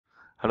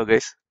Hello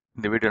guys,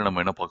 இந்த வீடியோவில்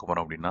நம்ம என்ன பார்க்க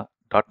போறோம் அப்படின்னா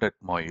 .NET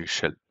MAUI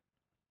Shell.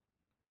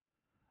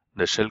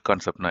 இந்த ஷெல்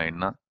கான்செப்ட்னா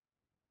என்ன,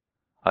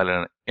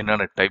 அதில்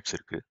என்னென்ன டைப்ஸ்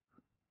இருக்கு,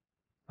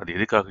 அது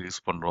எதுக்காக யூஸ்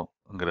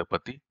பண்றோங்கிறத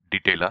பத்தி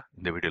டீட்டெயிலாக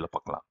இந்த வீடியோவில்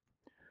பார்க்கலாம்.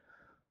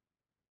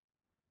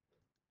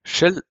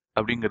 ஷெல்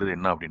அப்படிங்கிறது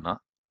என்ன அப்படின்னா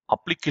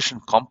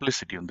அப்ளிகேஷன்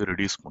காம்ப்ளெக்சிட்டி வந்து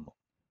ரெடியூஸ் பண்ணும்.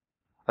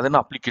 அது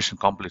என்ன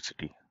application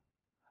complexity?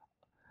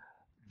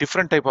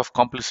 Different type of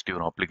complexity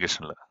வரும்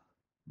அப்ளிகேஷனில்.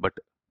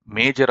 பட்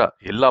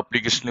மேஜராக எல்லா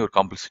அப்ளிகேஷன்லையும் ஒரு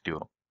காம்ப்ளெக்சிட்டி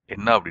வரும்.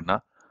 என்ன அப்படின்னா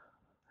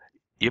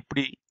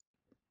எப்படி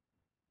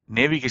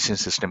நேவிகேஷன்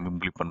சிஸ்டம்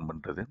இம்ப்ளிமெண்ட்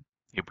பண்ணுறது,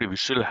 எப்படி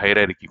விஷுவல்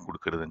ஹைராரிக்கி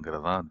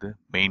கொடுக்கறதுங்கிறது தான் வந்து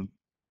மெயின்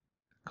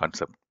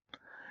கான்செப்ட்.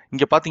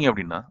 இங்கே பார்த்தீங்க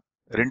அப்படின்னா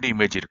ரெண்டு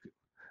இமேஜ் இருக்கு.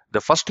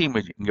 இந்த ஃபர்ஸ்ட்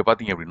இமேஜ் இங்கே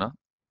பார்த்தீங்க அப்படின்னா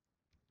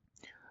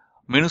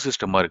மெனு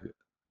சிஸ்டமாக இருக்கு.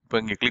 இப்போ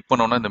இங்கே கிளிக்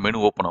பண்ணோன்னா இந்த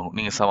மெனு ஓப்பன் ஆகும்.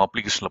 நீங்கள் சம்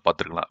அப்ளிகேஷனில்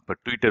பார்த்துருக்கலாம். இப்போ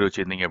ட்விட்டர்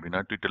வச்சிருந்தீங்க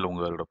அப்படின்னா ட்விட்டரில்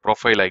உங்களோட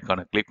ப்ரொஃபைல்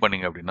ஐக்கானை கிளிக்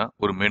பண்ணீங்க அப்படின்னா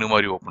ஒரு மெனு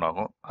மாதிரி ஓப்பன்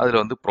ஆகும்.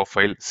 அதில் வந்து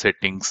ப்ரொஃபைல்,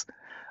 செட்டிங்ஸ்,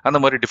 அந்த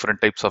மாதிரி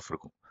டிஃப்ரெண்ட் டைப்ஸ் ஆஃப்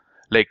இருக்கும்.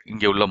 லைக்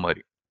இங்கே உள்ள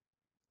மாதிரி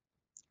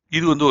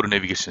இது வந்து ஒரு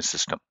நேவிகேஷன்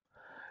சிஸ்டம்.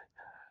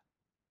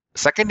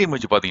 செகண்ட்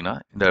இமேஜ் பார்த்தீங்கன்னா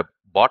இந்த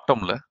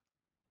பாட்டமில்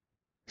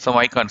சம்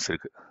ஐகான்ஸ்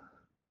இருக்கு.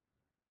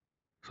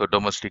 So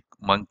domestic,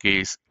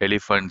 monkeys,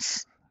 elephants,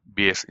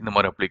 PS, இந்த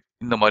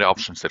மாதிரி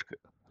ஆப்ஷன்ஸ் இருக்கு.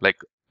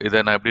 லைக்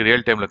இதை நான் எப்படி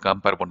ரியல் டைம்ல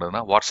கம்பேர்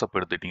பண்றதுன்னா வாட்ஸ்அப்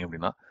எடுத்துட்டீங்க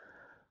அப்படின்னா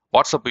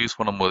வாட்ஸ்அப் யூஸ்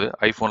பண்ணும்போது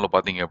ஐபோன்ல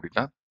பாத்தீங்க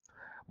அப்படின்னா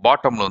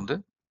பாட்டம்ல வந்து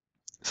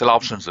சில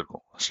ஆப்ஷன்ஸ்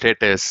இருக்கும்.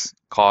 Status,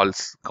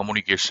 calls,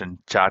 communication,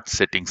 chat,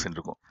 settings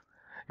இருக்கும்.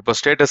 இப்போ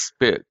ஸ்டேட்டஸ்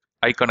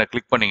ஐக்கானை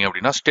கிளிக் பண்ணீங்க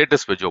அப்படின்னா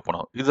ஸ்டேட்டஸ் பேஜ் ஓப்பன்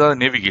ஆகும். இதுதான்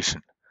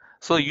நேவிகேஷன்.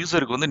 ஸோ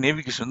யூசருக்கு வந்து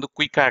நேவிகேஷன் வந்து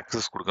குயிக்காக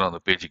ஆக்சஸ் கொடுக்கணும் அந்த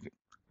பேஜுக்கு.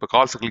 இப்போ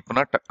கால்ஸ் கிளிக்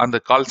பண்ணா அந்த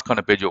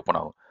கால்ஸ்க்கான பேஜ் ஓப்பன்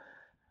ஆகும்.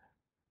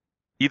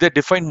 இதை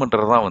டிஃபைன்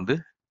பண்றது தான் வந்து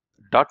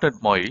 .NET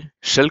MAUI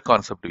shell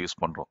concept use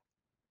பண்றோம்.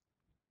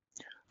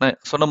 நான்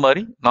சொன்ன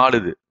மாதிரி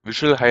 4 இது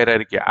விஷுவல்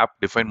ஹைராரிக்கி ஆப்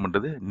டிஃபைன்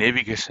பண்றது,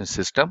 navigation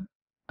system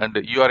and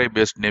URI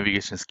paste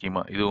navigation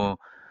schema, இதுவும்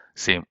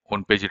same,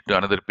 one page to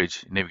another page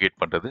navigate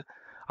பண்றது.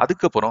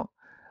 அதுக்கப்புறம்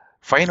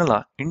ஃபைனலா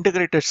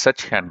இன்டகிரேட்டட்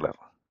சர்ச் ஹேண்ட்லர்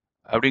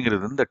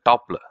அப்படிங்கிறது இந்த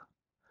டாப்ல.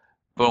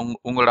 இப்போ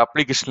உங்களோட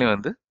அப்ளிகேஷன்லேயே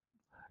வந்து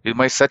இது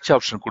மாதிரி சர்ச்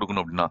ஆப்ஷன்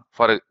கொடுக்கணும் அப்படின்னா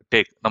ஃபார்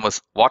நம்ம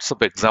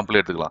வாட்ஸ்அப் எக்ஸாம்பிள்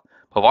எடுத்துக்கலாம்.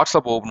 இப்போ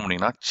வாட்ஸ்அப் ஓப்பன்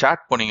பண்ணீங்கன்னா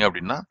சேட் பண்ணீங்க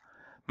அப்படின்னா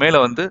மேலே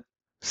வந்து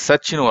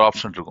சர்ச்னு ஒரு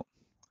ஆப்ஷன் இருக்கும்.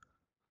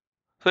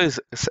 ஸோ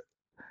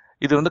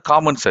இது வந்து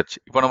காமன் சர்ச்.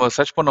 இப்போ நம்ம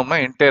சர்ச் பண்ணோம்னா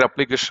என்டையர்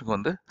அப்ளிகேஷனுக்கு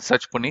வந்து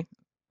சர்ச் பண்ணி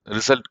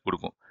ரிசல்ட்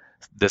கொடுக்கும்.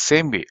 த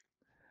சேம் வே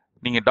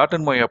நீங்கள்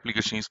 .NET MAUI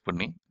அப்ளிகேஷன் யூஸ்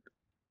பண்ணி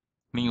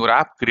நீங்கள் ஒரு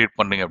ஆப் கிரியேட்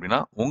பண்ணீங்க அப்படின்னா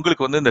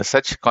உங்களுக்கு வந்து இந்த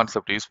சர்ச்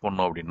கான்செப்ட் யூஸ்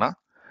பண்ணணும் அப்படின்னா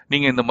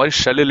நீங்கள் இந்த மாதிரி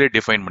ஷெல்லிலே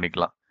டிஃபைன்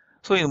பண்ணிக்கலாம்.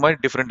 ஸோ இது மாதிரி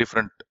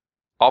டிஃப்ரெண்ட்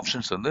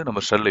ஆப்ஷன்ஸ் வந்து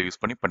நம்ம ஷெல்லை யூஸ்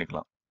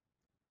பண்ணிக்கலாம்.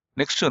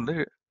 நெக்ஸ்ட் வந்து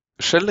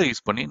ஷெல்லை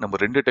யூஸ் பண்ணி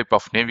நம்ம 2 type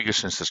of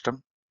navigation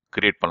system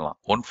create பண்ணலாம்.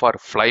 One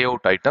for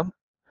flyout item,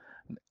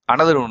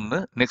 another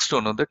ஒன்று நெக்ஸ்ட்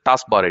ஒன்று வந்து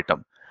டாஸ்க் பார்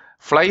ஐட்டம்.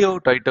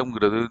 flyout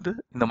ஐட்டம்ங்கிறது வந்து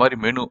இந்த மாதிரி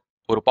மெனு,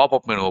 ஒரு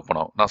பாப்அப் மெனு ஓப்பன்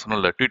ஆகும். நான்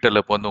சொன்னல ட்விட்டர்ல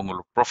இப்போ வந்து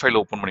உங்களுக்கு ப்ரொஃபைல்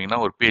ஓப்பன் பண்ணீங்கன்னா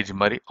ஒரு பேஜ்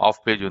மாதிரி ஆஃப்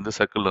பேஜ் வந்து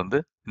சர்க்கிள் வந்து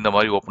இந்த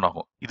மாதிரி ஓப்பன்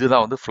ஆகும்.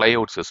 இதுதான் வந்து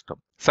flyout சிஸ்டம்.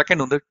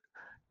 செகண்ட் வந்து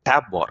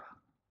டேப் பார்,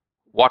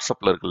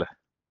 வாட்ஸ்அப்ல இருக்குல்ல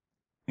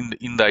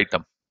இந்த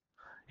ஐட்டம்,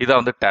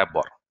 இதான் வந்து டேப்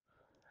பார்.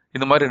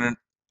 இந்த மாதிரி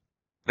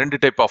 2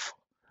 டைப் ஆஃப்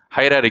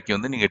ஹைராரிக்கி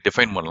வந்து நீங்க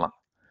டிஃபைன் பண்ணலாம்.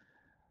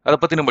 அதை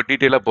பத்தி நம்ம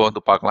டீட்டெயிலாக இப்போ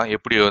வந்து பார்க்கலாம்.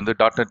 எப்படி வந்து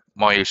 .NET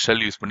MAUI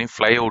ஷெல் யூஸ் பண்ணி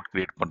flyout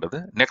கிரியேட் பண்றது.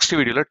 நெக்ஸ்ட்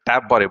வீடியோல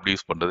டேப் பார் எப்படி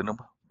யூஸ் பண்றது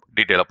நம்ம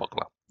டீட்டெயிலாக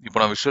பார்க்கலாம். இப்போ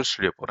நான் விஷுவல்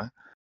ஸ்டுடியோ போறேன்.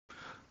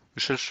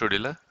 விஷுவல்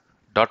ஸ்டுடியோல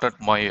 .NET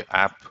MAUI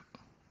ஆப்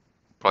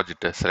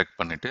ப்ராஜெக்டை செலக்ட்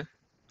பண்ணிட்டு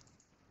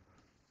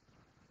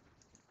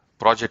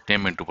ப்ராஜெக்ட்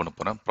நேம் என்ட்ரு பண்ண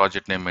போறேன்.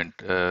 Project name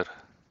enter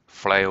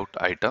flyout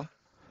item.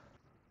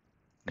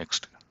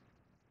 Next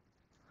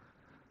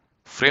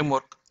frame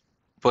work.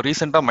 இப்போ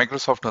ரீசெண்டாக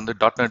மைக்ரோசாஃப்ட் வந்து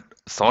 .NET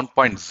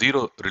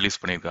 7.0 ரிலீஸ்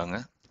பண்ணியிருக்காங்க.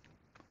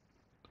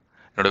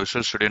 என்னோட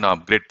விஷுவல் ஸ்டுடியோ நான்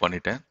அப்கிரேட்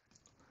பண்ணிட்டேன்.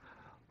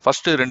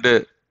 ஃபர்ஸ்ட் 2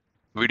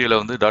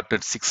 வீடியோவில் வந்து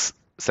 .NET 6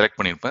 செலக்ட்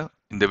பண்ணியிருப்பேன்.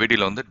 இந்த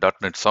வீடியோவில் வந்து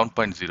 .NET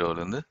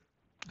 7.0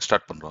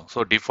 ஸ்டார்ட் பண்ணுறோம். ஸோ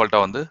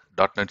டிஃபால்ட்டாக வந்து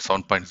 .NET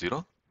 7.0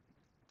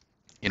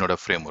 என்னோட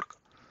frame work.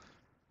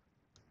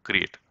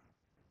 Create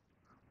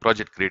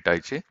project create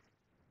ஆயிடுச்சு.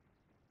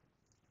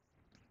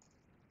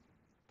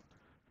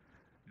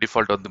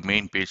 டிஃபால்ட் வந்து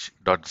main page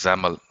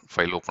 .xaml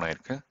file open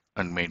ஆயிருக்கு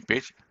அண்ட் மெயின்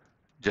பேஜ்.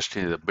 ஜஸ்ட்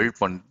இதை பில்ட்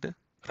பண்ணிட்டு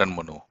ரன்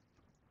பண்ணுவோம்.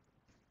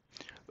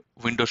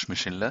 விண்டோஸ்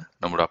மிஷினில்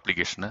நம்மளோட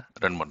அப்ளிகேஷனை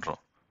ரன்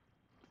பண்ணுறோம்.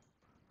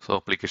 ஸோ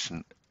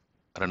அப்ளிகேஷன்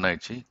ரன்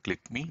ஆயிடுச்சு.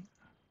 Click me.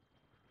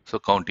 So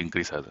count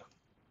increase ஆகுது.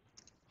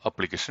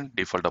 அப்ளிகேஷன்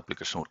டிஃபால்ட்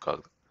அப்ளிகேஷன் ஒர்க்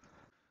ஆகுது.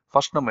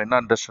 ஃபர்ஸ்ட் நம்ம என்ன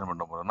அண்டர்ஸ்டாண்ட்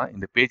பண்ண போறோம்னா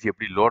இந்த பேஜ்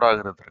எப்படி லோட்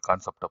ஆகுற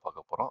கான்செப்டை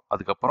பார்க்க போறோம்.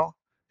 அதுக்கப்புறம்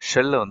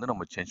ஷெல்லை வந்து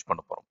நம்ம சேஞ்ச்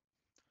பண்ண போறோம்.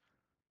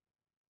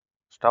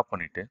 ஸ்டாப்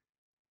பண்ணிட்டு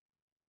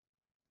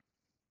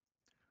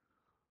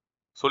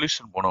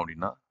சொல்யூஷன் போனோம்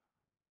அப்படின்னா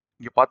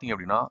இங்க பாத்தீங்க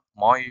அப்படின்னா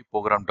MAUI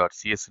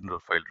program.csன்ற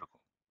ஒரு ஃபைல்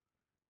இருக்கும்.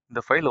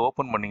 இந்த ஃபைலை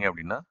ஓப்பன் பண்ணீங்க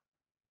அப்படின்னா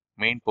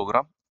main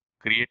program,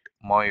 create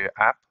MAUI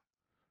app,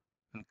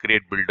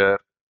 create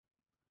filter,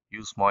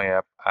 use MAUI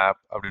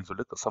app அப்படின்னு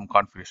சொல்லிட்டு சம்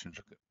கான்ஃபிகரேஷன்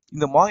இருக்கு.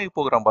 இந்த MAUI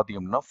ப்ரோக்ராம் பாத்தீங்க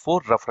அப்படின்னா 4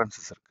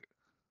 ரெஃபரன்சஸ் இருக்கு.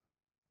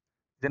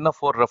 இது என்ன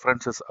 4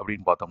 ரெஃபரன்சஸ்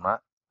அப்படின்னு பார்த்தோம்னா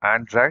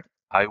Android,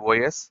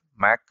 iOS,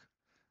 make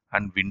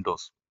and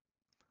Windows.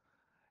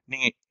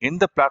 நீங்க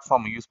எந்த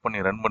பிளாட்ஃபார்ம் யூஸ் பண்ணி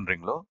ரன்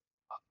பண்றீங்களோ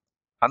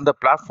அந்த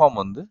பிளாட்ஃபார்ம்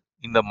வந்து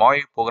இந்த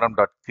MAUI program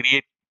dot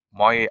create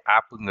MAUI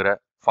ஆப்புங்கிற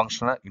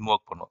ஃபங்க்ஷனை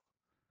இன்வோக் பண்ணும்.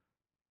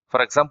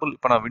 ஃபார் எக்ஸாம்பிள்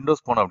இப்போ நான்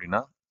விண்டோஸ் போனேன்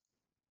அப்படின்னா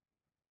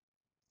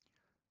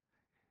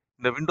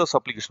இந்த விண்டோஸ்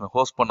அப்ளிகேஷனை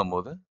ஹோஸ்ட்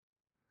பண்ணும்போது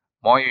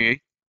MAUI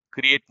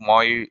கிரியேட்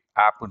MAUI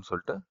ஆப்னு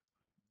சொல்லிட்டு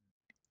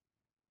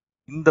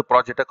இந்த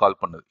ப்ராஜெக்டை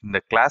கால் பண்ணுது. இந்த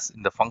கிளாஸ்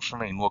இந்த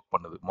ஃபங்க்ஷனை இன்வோக்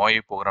பண்ணுது.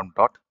 MAUI program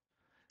dot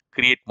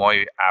create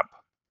MAUI app.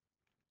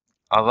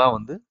 அதான்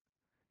வந்து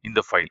இந்த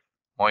file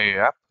MAUI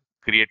app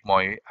create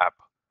MAUI app.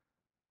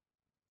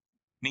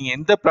 நீங்க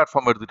எந்த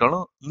பிளாட்ஃபார்ம்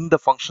எடுத்துட்டாலும் இந்த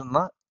ஃபங்க்ஷன்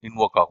தான்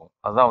இன்வோக் ஆகும்.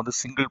 அதான் வந்து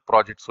சிங்கிள்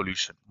ப்ராஜெக்ட்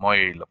சொல்யூஷன்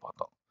MAUIல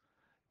பார்த்தோம்.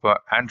 இப்போ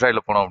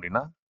ஆண்ட்ராய்டில் போனோம்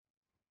அப்படின்னா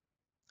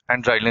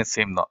ஆண்ட்ராய்ட்லேயும்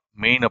சேம் தான்.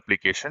 Main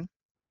application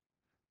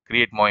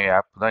create MAUI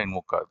app தான்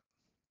இன்வோக் ஆகுது.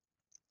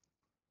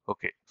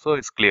 Okay, so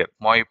it's clear.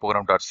 MAUI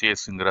program dot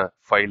சிஎஸ்ங்கிற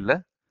ஃபைலில்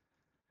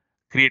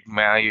கிரியேட்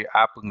MAUI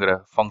ஆப்புங்கிற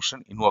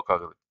ஃபங்க்ஷன் இன்வோக்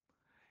ஆகுது.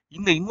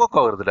 இந்த இன்வோக்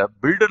ஆகுறதுல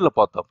பில்டரில்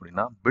பார்த்தோம்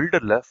அப்படின்னா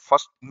பில்டரில்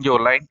ஃபர்ஸ்ட் இங்கே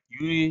ஒரு லைன்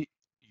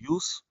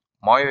யூஸ்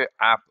MAUI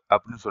ஆப்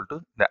அப்படின்னு சொல்லிட்டு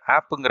இந்த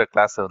ஆப்புங்கிற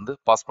கிளாஸை வந்து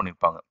பாஸ்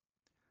பண்ணியிருப்பாங்க.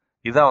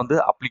 இதான் வந்து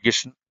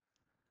அப்ளிகேஷன்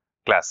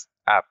கிளாஸ்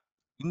ஆப்.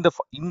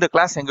 இந்த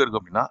கிளாஸ் எங்க இருக்கு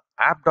அப்படின்னா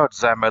ஆப் டாட்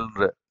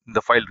ஜாமல்ன்ற இந்த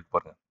ஃபைல் இருக்கு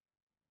பாருங்க.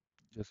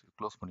 ஜஸ்ட்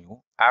க்ளோஸ்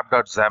பண்ணிக்குவோம். ஆப்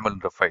டாட்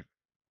ஜாமல்ன்ற ஃபைல்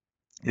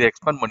இதை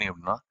எக்ஸ்பேண்ட் பண்ணி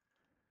அப்படின்னா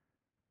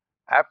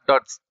ஆப்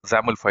டாட்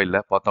ஜாமல் ஃபைலில்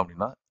பார்த்தோம்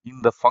அப்படின்னா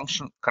இந்த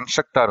ஃபங்க்ஷன்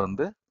கன்ஸ்ட்ரக்டார்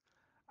வந்து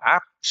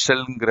ஆப்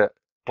ஷெல்ங்கிற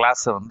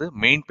கிளாஸை வந்து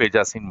மெயின் பேஜ்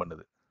அசைன்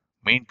பண்ணுது.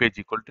 Main page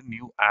equal to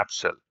new app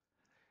shell.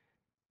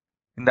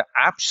 இந்த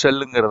ஆப்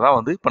ஷெல்லுங்கிறதா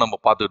வந்து இப்போ நம்ம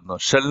பார்த்துட்டு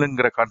இருந்தோம்.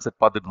 ஷெல்லுங்கிற கான்செப்ட்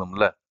பார்த்துட்டு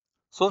இருந்தோம்ல.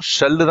 ஸோ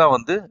ஷெல்லு தான்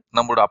வந்து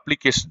நம்மளோட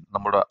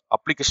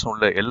அப்ளிகேஷன்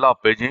உள்ள எல்லா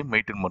பேஜையும்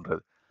மெயின்டைன்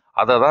பண்ணுறது.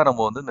 அதை தான் நம்ம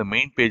வந்து இந்த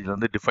மெயின் பேஜில்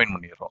வந்து டிஃபைன்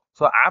பண்ணிடுறோம்.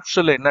 ஸோ ஆப்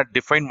ஷெல்ல என்ன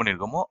டிஃபைன்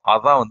பண்ணியிருக்கோமோ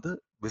அதான் வந்து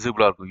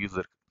விசிபிளாக இருக்கும்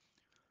யூசருக்கு.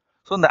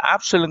 ஸோ இந்த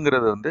ஆப்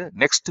ஷெல்லுங்கிறது வந்து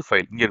நெக்ஸ்ட்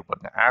ஃபைல் இங்கே இருக்கு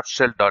பாருங்க. App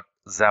shell dot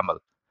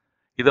Jamal.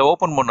 இதை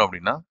ஓப்பன் பண்ணோம்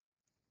அப்படின்னா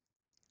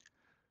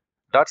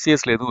டாட்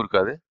சிஎஸ்ல எதுவும்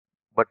இருக்காது.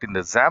 பட் இந்த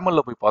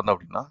ஜாமல்ல போய் பார்த்தோம்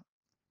அப்படின்னா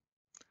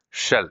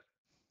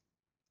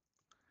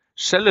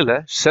ஷெல்லில்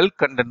ஷெல்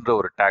கண்டென்ட்ன்ற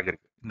ஒரு டேக்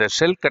இருக்கு. இந்த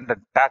ஷெல்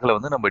கண்டென்ட் டேக்ல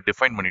வந்து நம்ம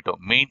டிஃபைன் பண்ணிட்டோம்.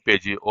 மெயின்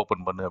பேஜ்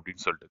ஓப்பன் பண்ணு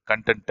அப்படின்னு சொல்லிட்டு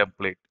content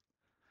template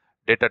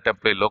data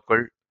template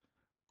local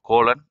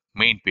colon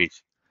main page.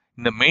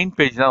 இந்த மெயின்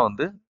பேஜ் தான்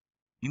வந்து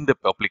இந்த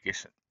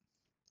அப்ளிகேஷன்.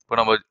 இப்போ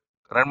நம்ம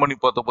ரன் பண்ணி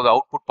பார்த்த போது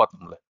அவுட்புட்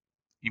பார்த்தோம்ல,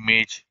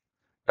 image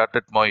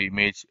dot MAUI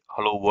image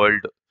hello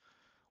world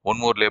one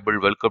more label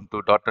welcome to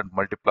 .NET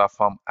multi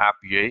platform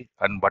app UI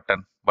and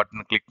button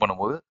click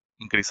பண்ணும்போது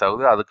இன்க்ரீஸ்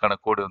ஆகுது. அதுக்கான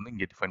கோடு வந்து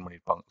இங்கே டிஃபைன்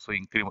பண்ணியிருப்பாங்க. ஸோ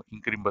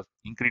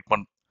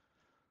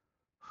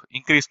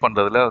இன்க்ரீஸ்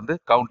பண்ணுறதுல வந்து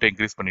கவுண்ட்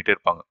இன்க்ரீஸ் பண்ணிகிட்டே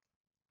இருப்பாங்க.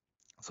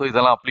 ஸோ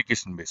இதெல்லாம்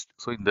அப்ளிகேஷன் பேஸ்ட்.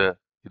 ஸோ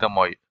இதான்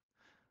MAUI.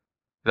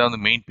 இதான்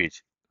வந்து மெயின் பேஜ்.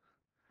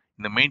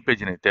 இந்த மெயின்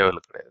பேஜ் எனக்கு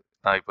தேவையில்லை கிடையாது.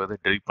 நான் இப்போ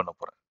வந்து டெலிட் பண்ண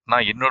போகிறேன்.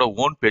 நான் என்னோட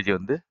ஓன் பேஜை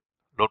வந்து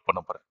லோட் பண்ண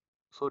போகிறேன்.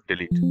 ஸோ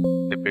டெலிட்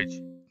இந்த பேஜ்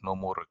நோ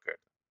மோர் இருக்கு.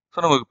 ஸோ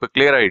நமக்கு இப்போ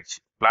கிளியர் ஆயிடுச்சு.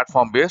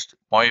 Platform paste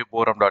MAUI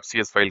program dot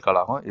CS file கால்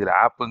ஆகும். இதில்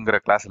ஆப்புங்கிற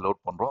கிளாஸ் லோட்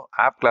பண்ணுறோம்.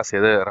 ஆப் கிளாஸ்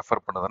எதை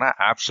ரெஃபர் பண்ணுதுன்னா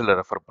ஆப் ஷெல்லை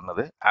ரெஃபர்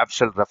பண்ணுது. ஆப்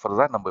ஷெல் ரெஃபர்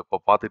தான் நம்ம இப்போ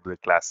பார்த்துட்டு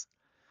இருக்க class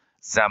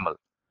Jamal.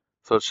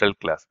 So shell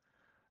class.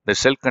 இந்த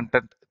ஷெல்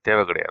கண்டென்ட்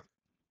தேவை கிடையாது.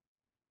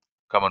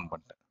 கமெண்ட்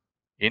பண்ணிட்டேன்.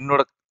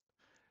 என்னோட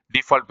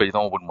டிஃபால்ட் பேஜ்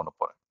தான் ஓப்பன் பண்ண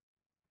போகிறேன்.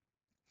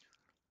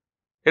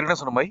 ஏற்கனவே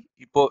சொன்ன மாதிரி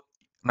இப்போ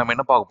நம்ம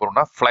என்ன பார்க்க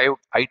போறோம்னா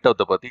flyout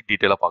ஐட்டத்தை பற்றி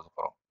டீட்டெயிலாக பார்க்க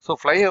போகிறோம். ஸோ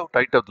flyout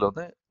ஐட்டத்தில்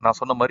வந்து நான்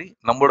சொன்ன மாதிரி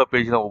நம்மளோட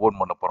பேஜ் தான்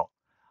ஓப்பன் பண்ண போகிறோம்.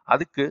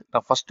 அதுக்கு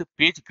நான் ஃபர்ஸ்ட்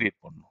பேஜ் கிரியேட்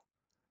பண்ணணும்.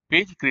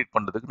 பேஜ் கிரியேட்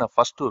பண்ணுறதுக்கு நான்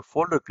ஃபர்ஸ்ட் ஒரு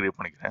ஃபோல்டர் கிரியேட்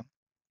பண்ணிக்கிறேன்.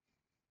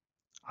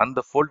 அந்த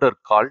ஃபோல்டர்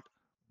கால்ட்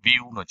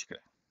வியூன்னு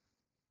வச்சுக்கிறேன்.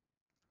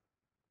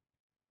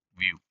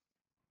 வியூ.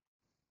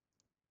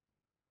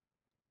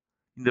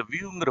 இந்த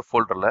வியூங்கிற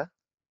ஃபோல்டர்ல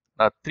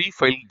நான் 3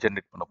 ஃபைல்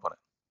ஜென்ரேட் பண்ண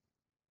போறேன்.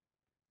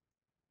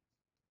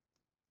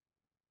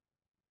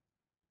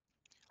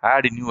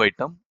 add a new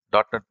item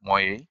 .NET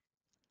MAUI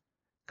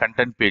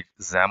content page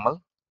XAML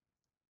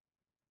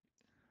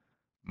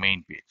main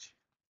page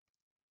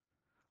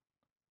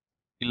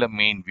இல்ல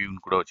மெயின் வியூன்னு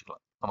கூட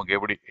வச்சுக்கலாம். நமக்கு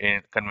எப்படி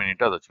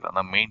கன்வீனியன்ட்டோ அதை வச்சுக்கலாம்.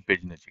 நான் மெயின்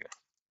பேஜ்னு வச்சுக்கிறேன்.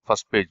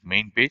 First page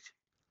main page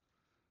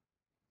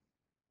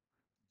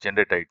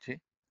generate ஆயிடுச்சு.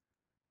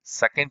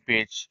 செகண்ட்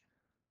பேஜ்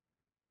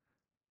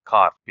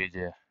கார்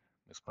பேஜை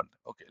மிஸ்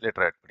பண்ணிட்டேன். ஓகே,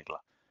 லேட்டர் ஆட்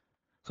பண்ணிக்கலாம்.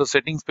 ஸோ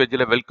செட்டிங்ஸ்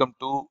பேஜில் வெல்கம்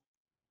டு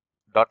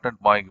 .NET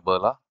MAUIக்கு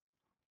பதிலாக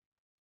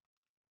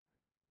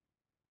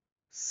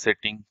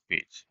செட்டிங்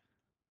பேஜ்.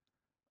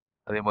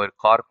 அதே மாதிரி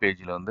கார்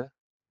பேஜில் வந்து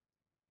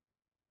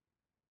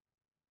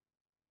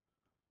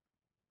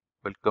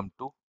welcome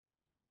to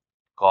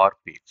car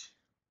page.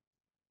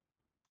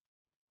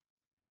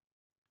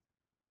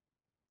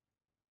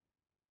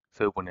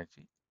 Save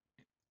பண்ணியாச்சு.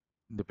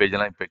 இந்த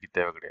பேஜெல்லாம் இப்போக்கி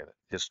தேவை கிடையாது.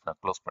 ஜஸ்ட் நான்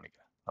க்ளோஸ்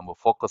பண்ணிக்கிறேன். நம்ம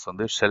ஃபோக்கஸ்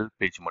வந்து ஷெல்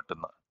பேஜ்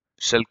மட்டும்தான்.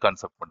 ஷெல்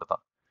கான்செப்ட் மட்டும்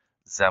தான்.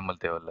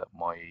 ஜாமல் தேவையில்லை.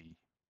 MAUI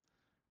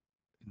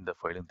இந்த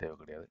ஃபைலும் தேவை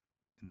கிடையாது.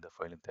 இந்த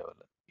ஃபைலும்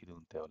தேவையில்லை.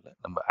 இதுவும் தேவையில்லை.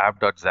 நம்ம ஆப்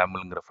டாட்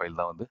ஜாமல்ங்கிற ஃபைல்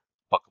தான் வந்து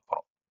பார்க்க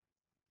போகிறோம்.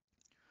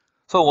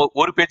 ஸோ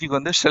ஒரு பேஜுக்கு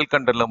வந்து ஷெல்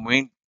கண்டென்ட்ல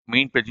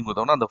மெயின் பேஜுக்கு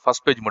கொடுத்தோம்னா அந்த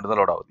ஃபர்ஸ்ட் பேஜ் மட்டும் தான்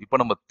லோட் ஆகுது. இப்போ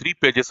நம்ம 3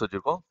 பேஜஸ்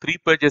வச்சிருக்கோம். 3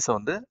 பேஜஸை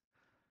வந்து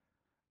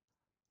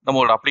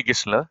நம்மளோட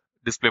அப்ளிகேஷனில்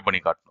டிஸ்ப்ளே பண்ணி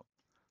காட்டணும்.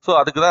 ஸோ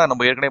அதுக்கு தான்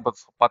நம்ம ஏற்கனவே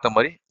பார்த்த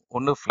மாதிரி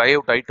ஒன்று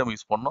flyout ஐட்டம்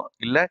யூஸ் பண்ணோம்,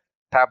 இல்லை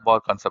டேப்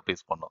பார் கான்செப்ட்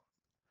யூஸ் பண்ணோம்.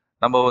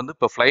 நம்ம வந்து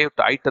இப்போ flyout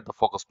ஐட்டத்தை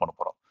ஃபோக்கஸ் பண்ண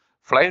போகிறோம்.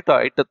 flyout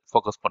ஐட்டத்தை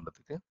ஃபோக்கஸ்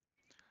பண்ணுறதுக்கு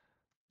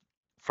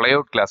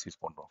flyout கிளாஸ்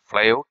யூஸ் பண்ணுறோம்.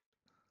 flyout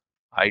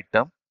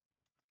item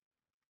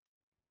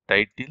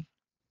title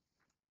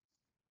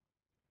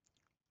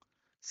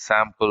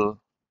sample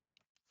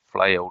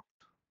flyout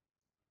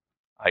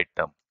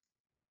item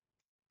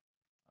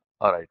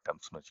R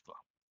ஐட்டம்ஸ்னு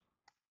வச்சுக்கலாம்.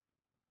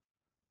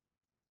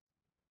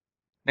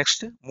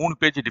 நெக்ஸ்ட் 3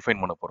 பேஜ்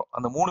டிஃபைன் பண்ண போறோம்.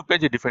 அந்த 3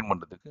 பேஜ் டிஃபைன்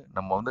பண்றதுக்கு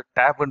நம்ம வந்து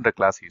டேப்ன்ற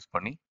கிளாஸ் யூஸ்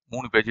பண்ணி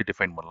 3 பேஜ்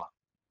டிஃபைன் பண்ணலாம்.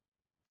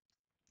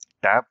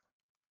 Tape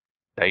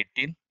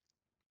title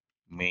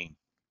main.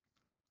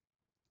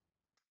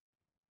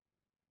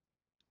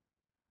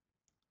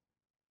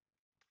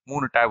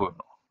 மூணு டேப்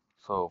வேணும்.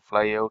 ஸோ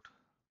flyout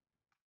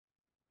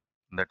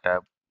இந்த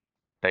டேப்,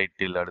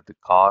 டைட்டில் அடுத்து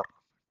கார்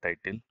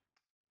டைட்டில்,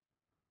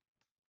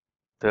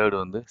 தேர்ட்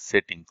வந்து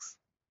செட்டிங்ஸ்.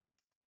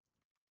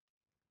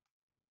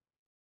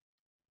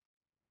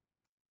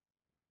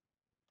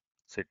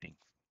 செட்டிங்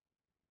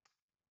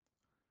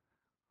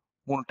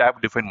 3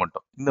 டேப் டிஃபைன்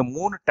பண்ணிட்டோம். இந்த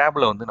 3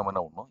 டேப்ல வந்து நம்ம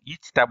என்ன பண்ணணும்,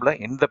 ஈச் டேப்ல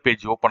எந்த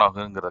பேஜ் ஓப்பன்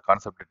ஆகுங்கிற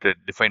கான்செப்ட்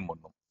டிஃபைன்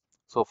பண்ணணும்.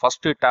 ஸோ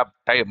ஃபர்ஸ்ட்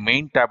டேப்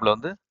மெயின் டேப்ல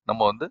வந்து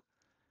நம்ம வந்து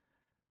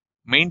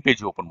மெயின்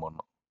பேஜ் ஓப்பன்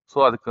பண்ணணும். ஸோ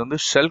அதுக்கு வந்து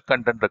ஷெல்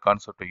கண்டென்ட்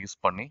கான்செப்டை யூஸ்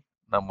பண்ணி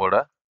நம்மளோட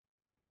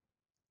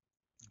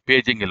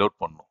பேஜ் இங்கே லோட்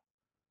பண்ணணும்.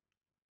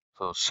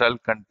 ஸோ ஷெல்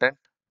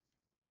கண்டென்ட்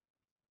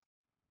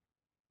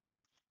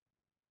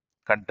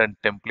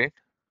டெம்ப்ளேட்,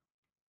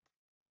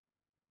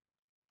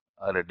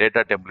 அதில்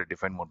டேட்டா டெம்ப்ளேட்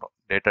டிஃபைன் பண்ணுறோம்.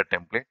 Data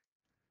template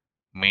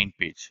main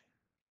page,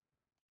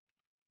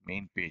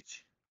 main page,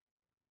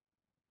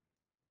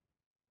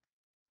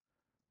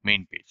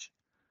 main page.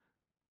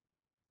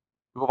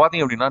 இப்போ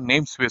பார்த்தீங்க அப்படின்னா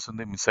நேம் ஸ்பேஸ்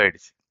வந்து மிஸ்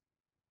ஆயிடுச்சு.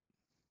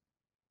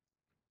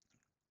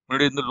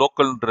 முன்னாடி வந்து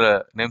லோக்கல்ன்ற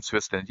நேம்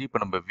ஸ்பேஸ் தெரிஞ்சு இப்போ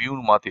நம்ம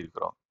வியூன்னு மாற்றி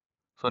இருக்கிறோம்.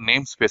 ஸோ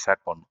நேம் ஸ்பேஸ்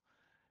ஆட் பண்ணணும்.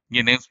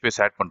 இங்கே நேம் ஸ்பேஸ்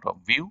ஆட் பண்ணுறோம்.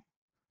 View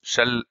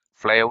shell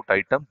flyout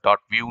item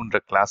dot வியூன்ற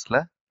கிளாஸில்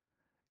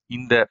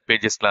இந்த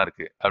பேஜஸ்லாம்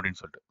இருக்கு அப்படின்னு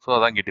சொல்லிட்டு. ஸோ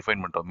அதான் இங்கே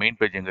டிஃபைன் பண்ணிட்டோம். மெயின்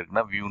பேஜ் எங்கே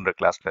இருக்குன்னா வியூன்ற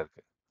கிளாஸில்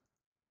இருக்கு.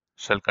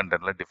 ஷெல்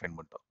கண்டென்ட்ல டிஃபைன்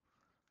பண்ணிட்டோம்.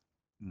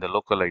 இந்த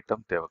லோக்கல்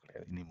ஐட்டம் தேவை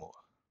கிடையாது இனிமோ.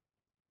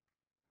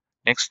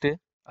 நெக்ஸ்ட்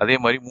அதே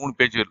மாதிரி 3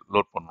 பேஜ்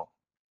லோட் பண்ணோம்.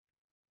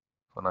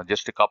 ஸோ நான்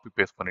ஜஸ்ட் காப்பி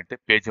பேஸ்ட் பண்ணிட்டு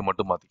பேஜை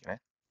மட்டும்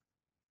மாற்றிக்கிறேன்.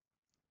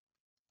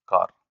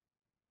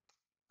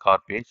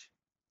 கார் பேஜ்,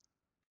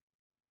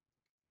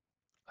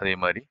 அதே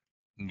மாதிரி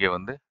இங்கே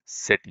வந்து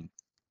செட்டிங்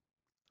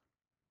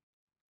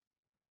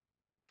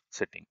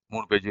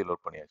 3 பேஜ்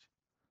லோட் பண்ணியாச்சு.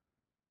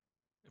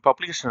 இப்போ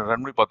அப்ளிகேஷன்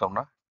ரன் பண்ணி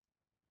பார்த்தோம்னா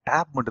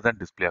டேப் மட்டும் தான்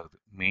டிஸ்பிளே ஆகுது,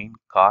 main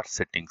car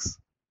settings.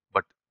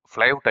 But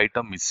flyout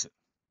item miss,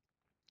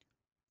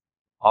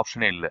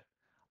 ஆப்ஷனே இல்லை.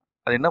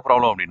 அது என்ன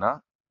ப்ராப்ளம் அப்படின்னா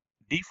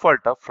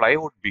டிஃபால்ட்டாக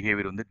flyout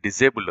பிஹேவியர் வந்து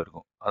டிசேபிள்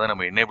இருக்கும். அதை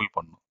நம்ம எனேபிள்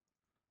பண்ணணும்.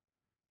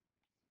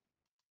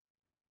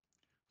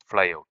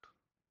 flyout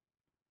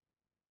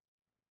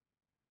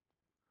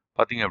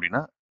பார்த்தீங்க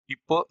அப்படின்னா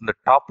இப்போ இந்த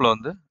டாப்ல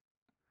வந்து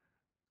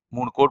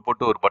 3 கோட்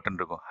போட்டு ஒரு பட்டன்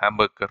இருக்கும்,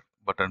 ஹேம்பர்கர்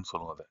பட்டன்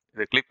சொல்லுவோம். அதை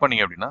இதை கிளிக்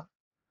பண்ணீங்க அப்படின்னா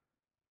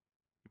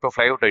இப்போ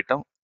flyout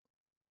ஐட்டம்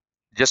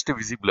ஜஸ்ட்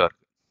விசிபிளா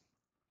இருக்கு.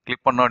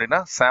 கிளிக் பண்ணோம் அப்படின்னா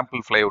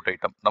சாம்பிள் flyout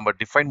ஐட்டம் நம்ம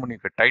டிஃபைன்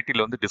பண்ணிருக்க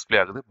டைட்டில் வந்து டிஸ்பிளே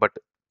ஆகுது. பட்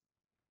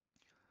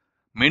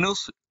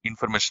மெனுஸ்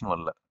இன்ஃபர்மேஷன்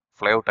வரல,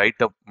 flyout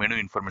ஐட்டம் மெனு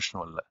இன்ஃபர்மேஷன்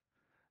வரல.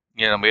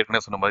 இங்கே நம்ம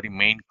ஏற்கனவே சொன்ன மாதிரி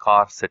மெயின்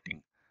கார்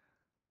செட்டிங்.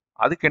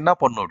 அதுக்கு என்ன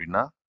பண்ணணும்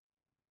அப்படின்னா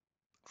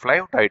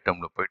flyout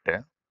ஐட்டம்ல போயிட்டு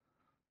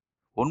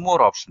ஒன்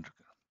மோர் ஆப்ஷன்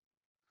இருக்கு,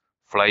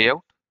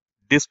 flyout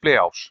டிஸ்பிளே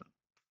ஆப்ஷன்.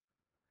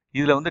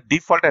 இதுல வந்து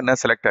டிஃபால்ட்டா என்ன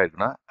செலக்ட்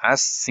ஆயிருக்குன்னா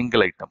ஆஸ்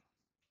சிங்கிள் ஐட்டம்.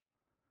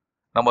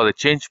 நம்ம அதை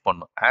சேஞ்ச்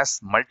பண்ணணும் ஆஸ்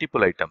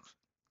மல்டிபிள் ஐட்டம்ஸ்.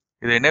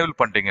 இதை எனேபிள்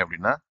பண்ணிட்டீங்க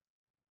அப்படின்னா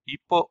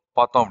இப்போ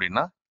பார்த்தோம்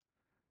அப்படின்னா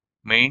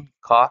மெயின்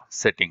கார்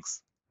செட்டிங்ஸ்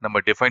நம்ம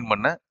டிஃபைன்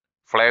பண்ண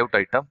flyout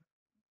ஐட்டம்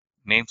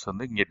நேம்ஸ்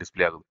வந்து இங்கே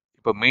டிஸ்பிளே ஆகுது.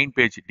 இப்போ மெயின்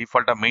பேஜ்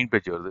டிஃபால்ட்டா மெயின்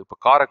பேஜ் வருது. இப்போ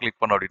காரை கிளிக்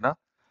பண்ணோம் அப்படின்னா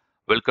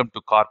welcome to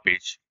car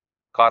page,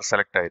 car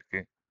select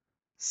ஆயிருக்கு.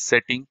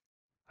 செட்டிங்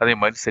அதே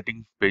மாதிரி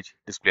செட்டிங் பேஜ்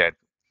டிஸ்பிளே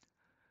ஆயிருக்கு.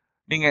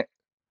 நீங்க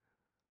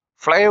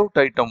flyout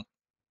ஐட்டம்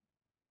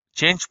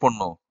சேஞ்ச்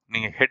பண்ணும்,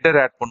 நீங்க ஹெட்டர்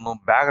ஆட் பண்ணும்,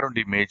 background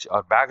image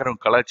R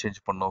background colour change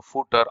பண்ணும்,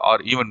 footer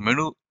R even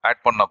menu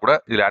add பண்ணா கூட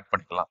இதில் ஆட்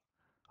பண்ணிக்கலாம்.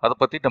 அதை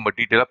பத்தி நம்ம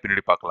டீட்டெயிலா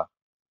பின்னாடி பார்க்கலாம்.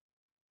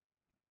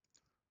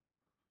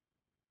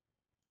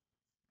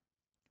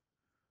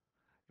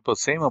 இப்போ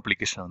சேம்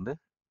அப்ளிகேஷன் வந்து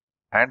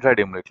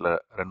ஆண்ட்ராய்டு எமுலேட்ல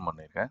ரன்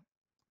பண்ணியிருக்கேன்.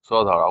 ஸோ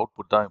அதோட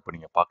அவுட்புட் தான் இப்போ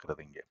நீங்கள் பார்க்குறது.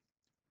 இங்கே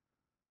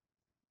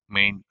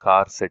மெயின்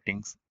கார்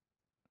செட்டிங்ஸ்,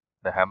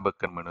 இந்த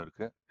ஹேம்பர்கர் மெனு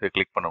இருக்கு. இதை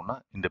கிளிக் பண்ணோம்னா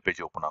இந்த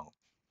பேஜ் ஓப்பன் ஆகும்.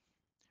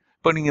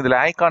 இப்போ நீங்கள் இதில்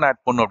ஐகான்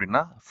ஆட் பண்ணணும்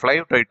அப்படின்னா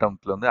flyout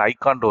ஐட்டம்ல வந்து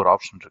ஐகான்ற ஒரு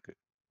ஆப்ஷன் இருக்கு.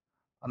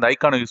 அந்த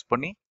ஐகானை யூஸ்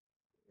பண்ணி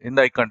எந்த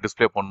ஐகான்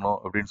டிஸ்பிளே பண்ணணும்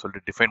அப்படின்னு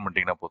சொல்லிட்டு டிஃபைன்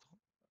பண்ணிட்டீங்கன்னா போதும்,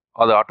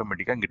 அது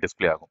ஆட்டோமேட்டிக்காக இங்கே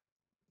டிஸ்பிளே ஆகும்.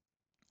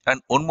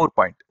 அண்ட் ஒன் மோர்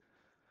பாயிண்ட்,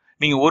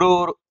 நீங்கள்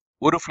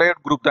ஒரு flyout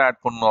குரூப் தான்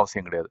ஆட் பண்ணணும்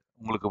அவசியம் கிடையாது.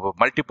 உங்களுக்கு இப்போ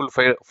மல்டிபிள்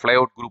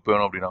flyout குரூப்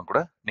வேணும் அப்படின்னா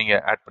கூட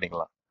நீங்கள் ஆட்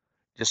பண்ணிக்கலாம்.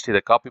 ஜஸ்ட்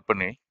இதை காப்பி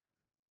பண்ணி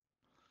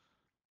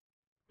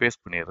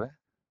பேஸ்ட் பண்ணிடுறேன்.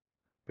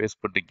 பேஸ்ட்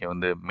பண்ணிட்டு இங்கே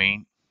வந்து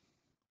மெயின்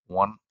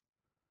 1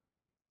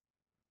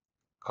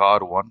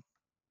 கார் 1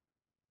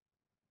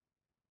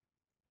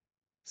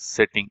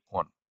 செட்டிங்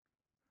 1.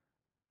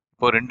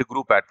 இப்போ 2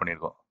 குரூப் ஆட்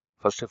பண்ணியிருக்கோம்.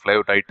 First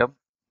flyout item,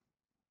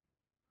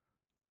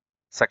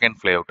 second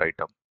flyout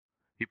item.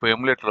 இப்போ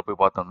எமுலேட்டரில்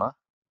போய் பார்த்தோம்னா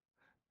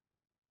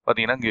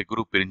பார்த்தீங்கன்னா இங்கே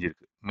group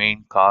பிரிஞ்சிருக்கு.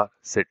 Main car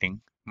setting,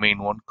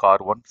 main 1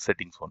 car 1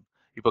 settings 1.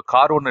 இப்போ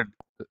கார் 1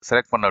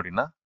 செலக்ட் பண்ண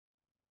அப்படின்னா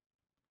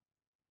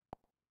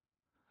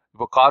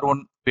இப்போ கார்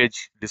 1 பேஜ்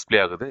டிஸ்பிளே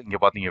ஆகுது. இங்கே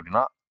பார்த்தீங்க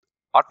அப்படின்னா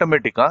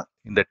ஆட்டோமேட்டிக்காக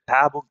இந்த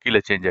டேபும்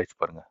கீழே சேஞ்ச் ஆயிடுச்சு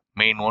பாருங்க.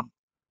 மெயின் 1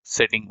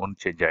 செட்டிங் 1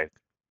 சேஞ்ச் ஆயிருக்கு.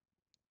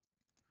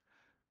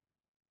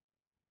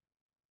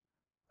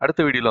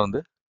 அடுத்த வீடியோவில் வந்து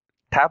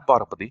டேப்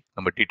பாரை பற்றி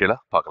நம்ம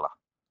டீட்டெயிலாக பார்க்கலாம்.